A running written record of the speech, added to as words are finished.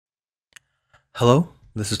Hello,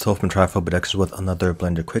 this is Tola from Triphobidexes with another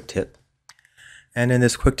Blender quick tip. And in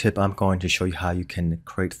this quick tip, I'm going to show you how you can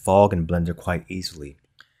create fog in Blender quite easily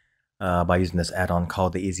by using this add-on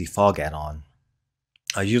called the Easy Fog add-on.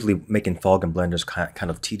 Usually making fog in Blender is kind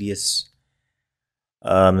of tedious.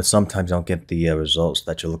 Sometimes you don't get the results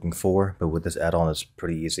that you're looking for, but with this add-on, it's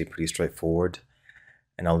pretty easy, pretty straightforward.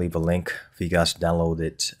 And I'll leave a link for you guys to download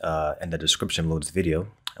it in the description below this video.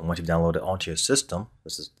 And once you download it onto your system,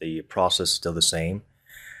 this is the process still the same.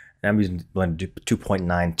 And I'm using Blender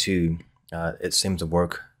 2.92. It seems to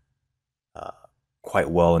work quite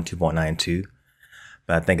well in 2.92,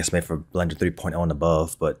 but I think it's made for Blender 3.0 and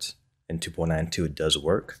above. But in 2.92, it does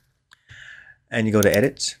work. And you go to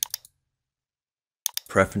Edit,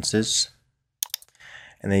 Preferences,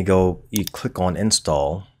 and then you click on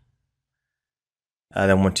Install.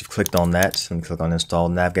 Then once you've clicked on that, then click on Install,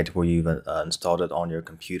 navigate to where you've installed it on your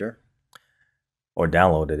computer or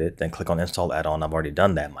downloaded it, then click on Install Add-on. I've already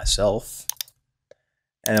done that myself.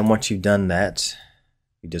 And then once you've done that,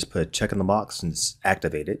 you just put a check in the box and it's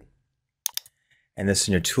activated. And this is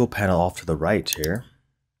in your tool panel off to the right here.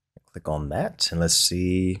 Click on that and let's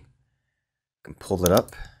see, I can pull it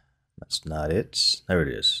up. That's not it. There it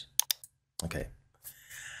is. Okay.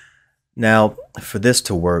 Now, for this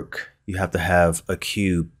to work, you have to have a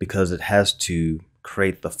cube because it has to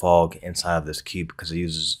create the fog inside of this cube because it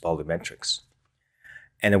uses volumetrics.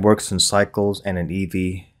 And it works in cycles and in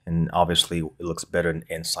Eevee, and obviously it looks better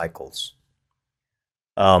in cycles.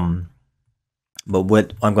 But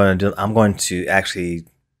what I'm going to do, I'm going to actually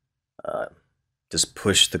just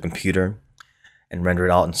push the computer and render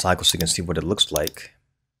it out in cycles so you can see what it looks like.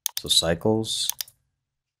 So cycles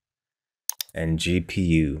and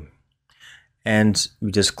GPU. And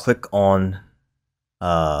we just click on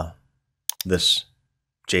this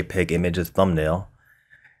JPEG image as thumbnail.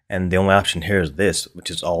 And the only option here is this,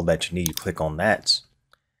 which is all that you need. You click on that.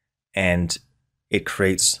 And it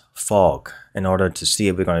creates fog. In order to see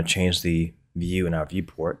it, we're going to change the view in our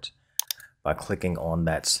viewport by clicking on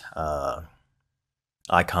that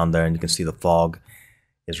icon there. And you can see the fog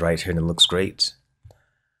is right here and it looks great.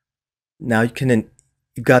 Now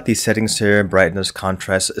you've got these settings here: brightness,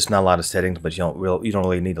 contrast. It's not a lot of settings, but you don't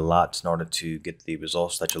really need a lot in order to get the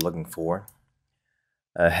results that you're looking for.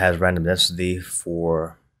 It has random density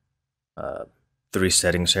for 3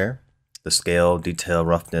 settings here: the scale, detail,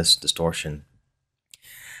 roughness, distortion.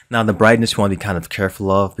 Now the brightness you want to be kind of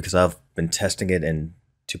careful of because I've been testing it in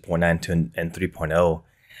 2.92 and 3.0,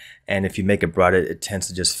 and if you make it brighter, it tends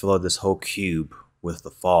to just fill out this whole cube with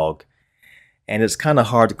the fog. And it's kind of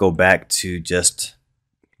hard to go back to just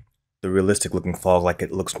the realistic looking fog like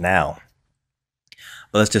it looks now.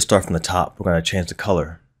 But let's just start from the top. We're going to change the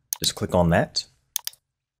color. Just click on that.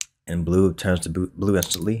 And blue turns to blue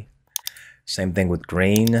instantly. Same thing with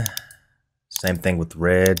green. Same thing with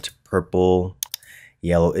red, purple,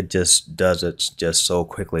 yellow. It just does it just so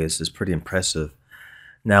quickly. It's just pretty impressive.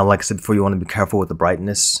 Now, like I said before, you want to be careful with the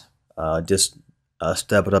brightness. Just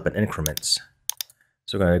step it up in increments.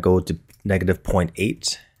 So we're going to go to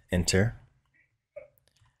 -0.8, enter.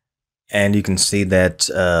 And you can see that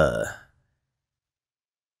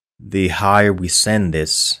the higher we send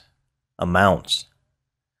this amount,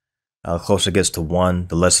 closer it gets to 1,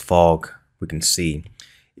 the less fog we can see.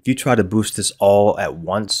 If you try to boost this all at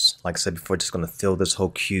once, like I said before, it's just going to fill this whole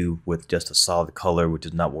cube with just a solid color, which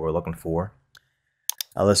is not what we're looking for.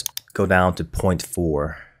 Let's go down to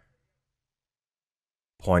 0.4.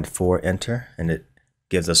 0.4, enter, and it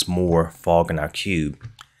gives us more fog in our cube.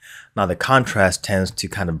 Now the contrast tends to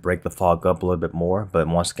kind of break the fog up a little bit more, but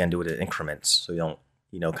once again do it in increments so you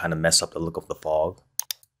don't, kind of mess up the look of the fog.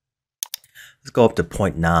 Let's go up to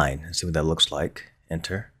 0.9 and see what that looks like.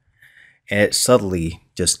 Enter. And it subtly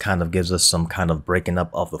just kind of gives us some kind of breaking up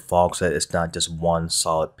of the fog so that it's not just one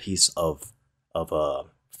solid piece of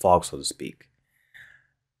fog, so to speak.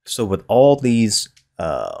 So with all these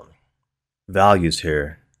values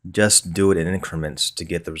here, just do it in increments to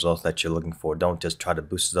get the results that you're looking for. Don't just try to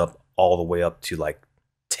boost it up all the way up to like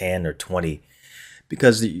 10 or 20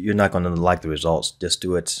 because you're not going to like the results. Just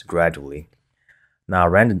do it gradually. Now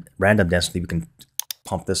random density, we can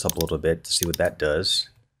pump this up a little bit to see what that does.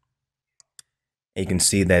 And you can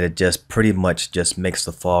see that it just pretty much just makes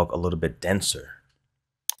the fog a little bit denser.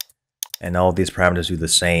 And all these parameters do the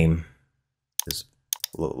same. Just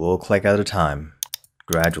a little click at a time.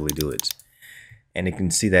 Gradually do it. And you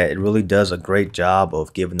can see that it really does a great job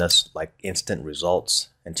of giving us like instant results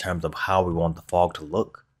in terms of how we want the fog to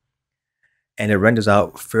look. And it renders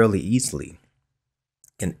out fairly easily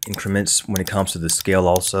in increments when it comes to the scale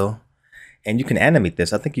also. And you can animate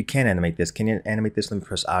this. I think you can animate this. Can you animate this? Let me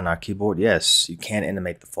press I on our keyboard. Yes, you can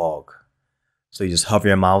animate the fog. So you just hover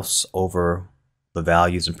your mouse over the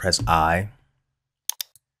values and press I,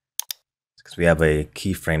 because we have a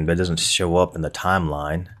keyframe that doesn't show up in the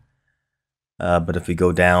timeline. But if we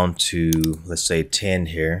go down to, let's say 10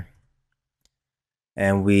 here,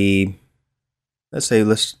 and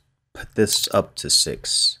let's put this up to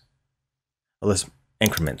 6. Let's do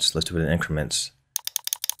it in increments.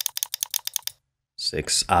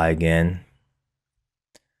 6i again.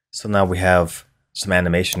 So now we have some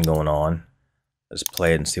animation going on. Let's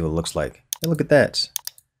play it and see what it looks like. Hey, look at that.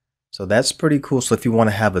 So that's pretty cool. So if you want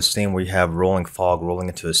to have a scene where you have rolling fog rolling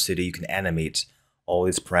into a city, you can animate all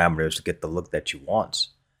these parameters to get the look that you want.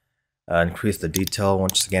 Increase the detail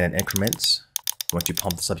once again in increments. Once you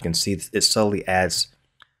pump this up, you can see it subtly adds,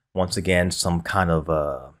 once again, some kind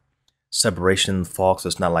of separation in the fog, so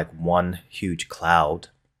it's not like one huge cloud.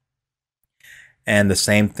 And the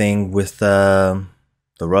same thing with the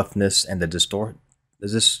roughness and the distort.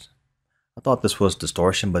 I thought this was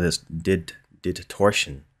distortion, but it's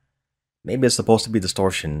distortion. Maybe it's supposed to be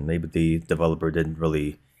distortion. Maybe the developer didn't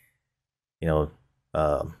really,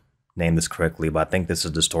 name this correctly, but I think this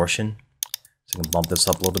is distortion. So you can bump this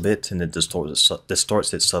up a little bit and it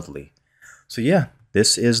distorts it subtly. So yeah,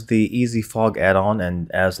 this is the Easy Fog add-on, and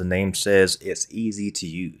as the name says, it's easy to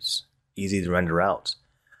use, easy to render out.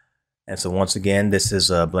 And so once again, this is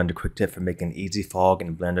a Blender quick tip for making Easy Fog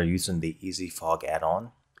in Blender using the Easy Fog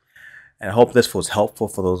add-on. And I hope this was helpful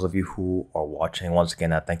for those of you who are watching. Once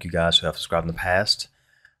again, I thank you guys who have subscribed in the past.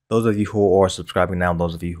 Those of you who are subscribing now,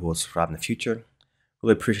 those of you who will subscribe in the future.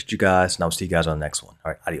 Really appreciate you guys, and I'll see you guys on the next one.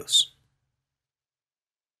 All right, adios.